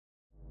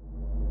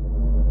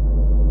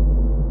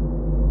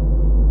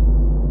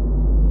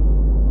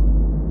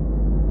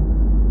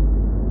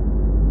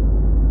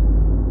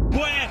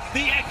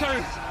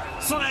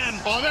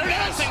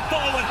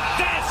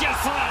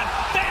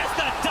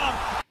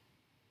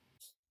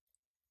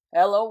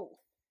Hello,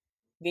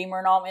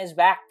 Gamer Nom is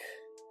back.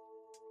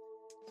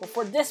 So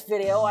for this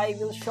video, I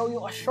will show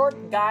you a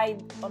short guide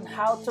on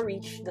how to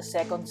reach the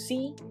second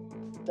sea,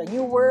 the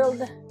new world,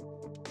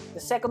 the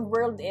second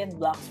world in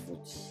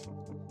Bloxfruits.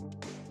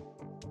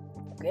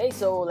 Okay,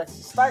 so let's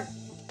start.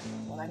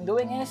 What I'm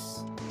doing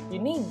is, you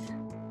need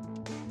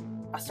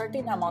a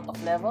certain amount of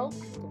level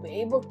to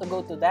be able to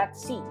go to that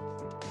sea.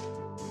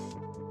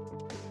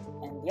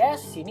 And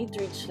yes, you need to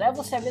reach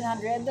level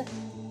 700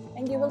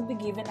 and you will be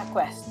given a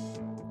quest.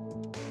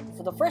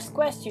 For the first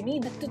quest, you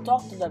need to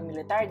talk to the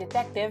military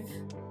detective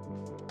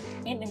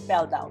in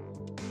Impel Down.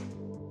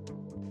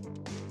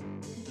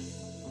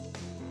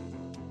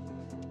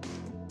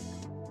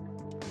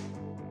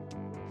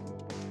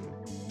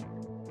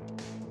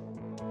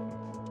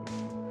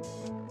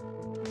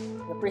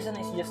 The prison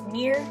is just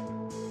near,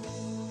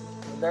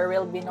 so there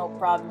will be no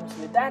problems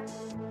with that.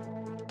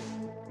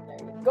 There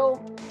you go.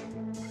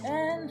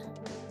 And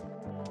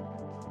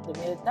the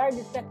military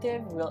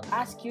detective will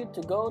ask you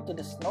to go to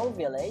the Snow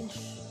Village.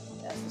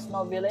 That's the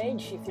Snow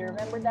Village. If you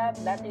remember that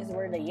is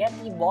where the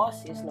Yeti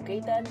boss is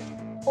located.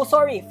 Oh,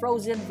 sorry,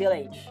 Frozen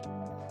Village.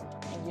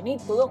 And you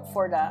need to look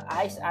for the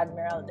Ice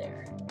Admiral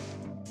there.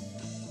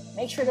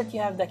 Make sure that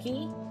you have the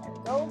key. There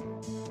you go.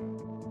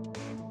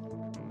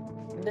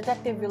 The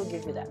detective will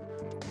give you that.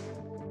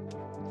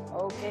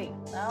 Okay,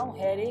 now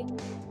heading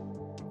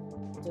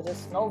to the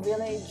Snow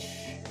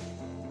Village.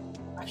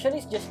 Actually,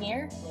 it's just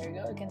near. There you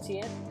go, you can see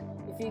it.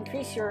 If you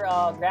increase your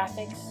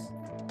graphics,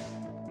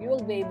 you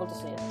will be able to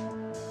see it.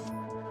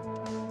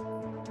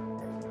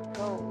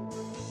 Go.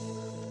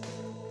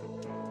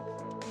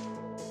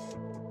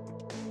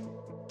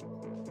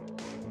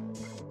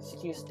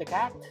 Excuse the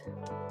cat.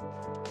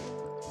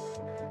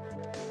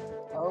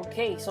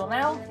 Okay, so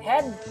now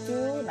head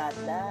to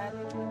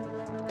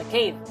the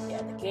cave.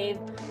 Yeah, the cave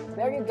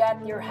where you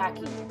got your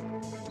haki.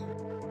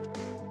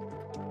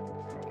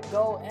 There you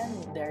go,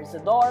 and there's the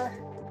door.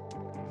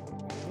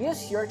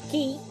 Use your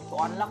key to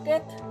unlock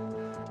it,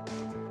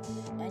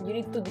 and you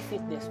need to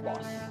defeat this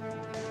boss,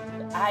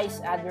 the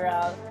Ice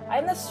Admiral.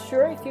 I'm not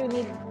sure if you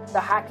need the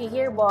haki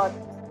here, but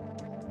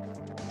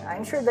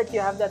I'm sure that you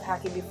have that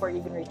haki before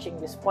even reaching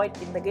this point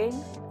in the game.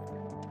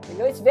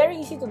 So it's very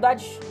easy to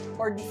dodge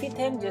or defeat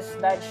him. Just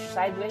dodge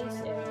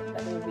sideways, and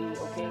that will be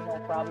okay, no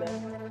problem.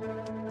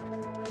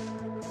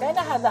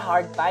 Kinda had a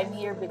hard time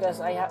here because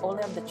I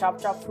only have the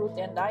chop fruit,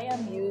 and I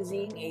am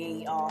using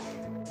a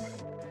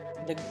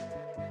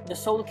the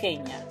soul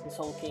cane, yeah, the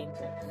soul cane.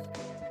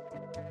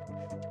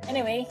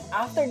 Anyway,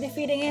 after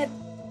defeating it,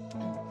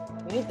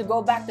 we need to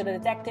go back to the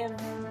detective.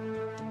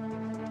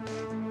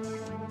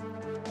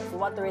 If you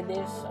want to read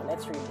this, so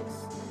let's read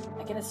this.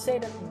 I can say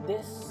that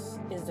this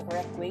is the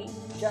correct way.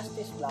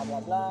 Justice, blah blah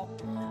blah.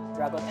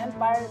 Dragon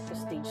Empire,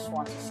 Prestige,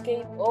 Swan's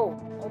Escape. Oh,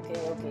 okay.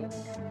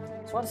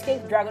 Swan's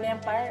Escape, Dragon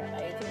Empire.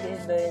 I think this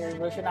is the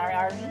Revolutionary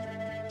Army.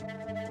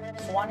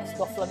 Swan is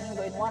the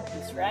flamingo in One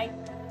Piece, right?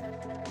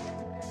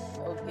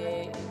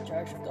 Okay, in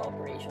charge of the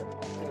operation.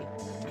 Okay.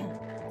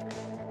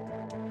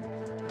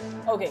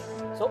 Okay,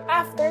 so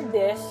after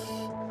this,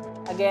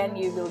 again,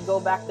 you will go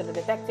back to the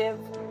detective.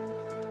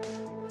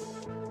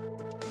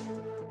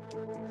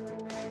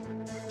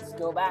 Let's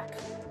go back.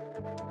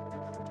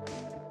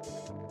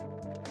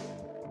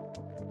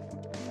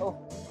 Oh,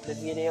 the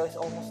video is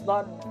almost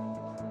done.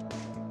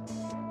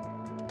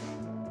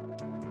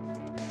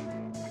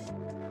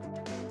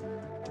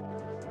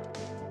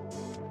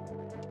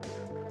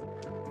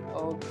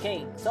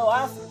 Okay, so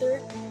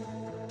after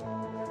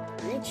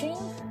reaching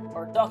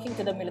or talking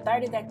to the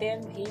military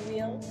detective, he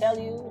will tell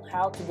you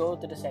how to go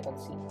to the second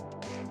sea.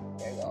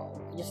 There you go.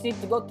 You just need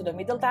to go to the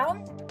middle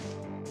town.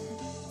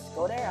 Let's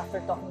go there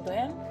after talking to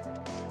him.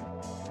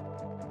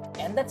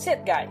 And that's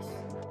it, guys.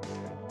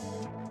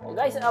 Well,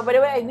 guys, by the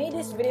way, I made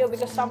this video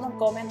because someone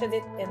commented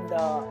it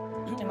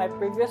in my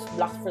previous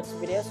Bloxfruits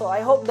video. So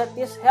I hope that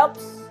this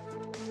helps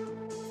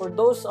for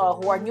those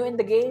who are new in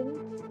the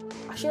game.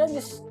 Actually, I'm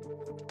just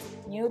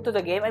new to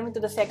the game, to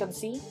the second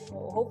sea.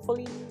 So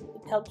hopefully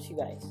it helps you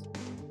guys.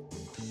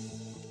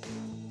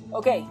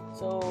 Okay,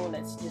 so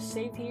let's just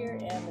save here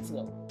and let's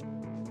go.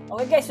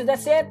 Okay guys, so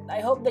that's it. I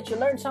hope that you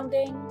learned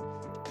something.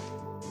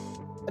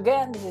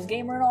 Again, this is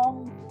Gamer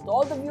Nom. To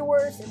all the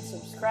viewers and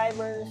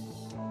subscribers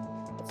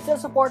that's still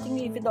supporting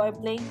me even though I'm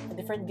playing a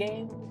different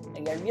game, I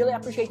really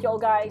appreciate you all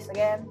guys.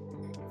 Again,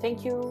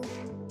 thank you.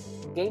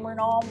 Gamer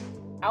Nom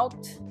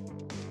out.